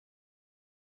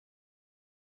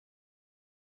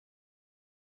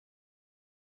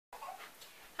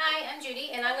Hi, I'm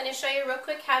Judy, and I'm going to show you real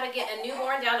quick how to get a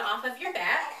newborn down off of your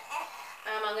back.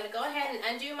 I'm going to go ahead and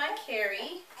undo my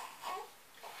carry,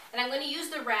 and I'm going to use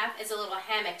the wrap as a little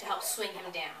hammock to help swing him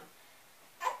down.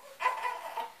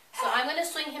 So I'm going to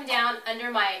swing him down under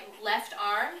my left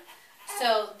arm.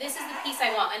 So this is the piece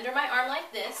I want under my arm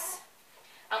like this.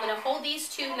 I'm going to hold these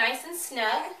two nice and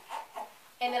snug,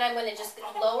 and then I'm going to just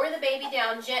lower the baby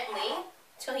down gently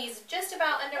till he's just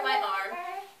about under my arm.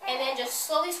 And then just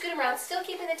slowly scoot him around, still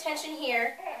keeping the tension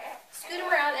here. Scoot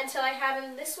him around until I have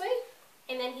him this way,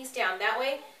 and then he's down. That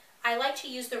way, I like to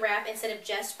use the wrap instead of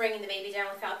just bringing the baby down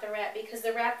without the wrap, because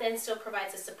the wrap then still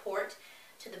provides a support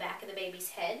to the back of the baby's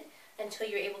head until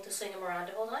you're able to swing him around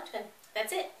to hold on to him.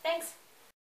 That's it. Thanks.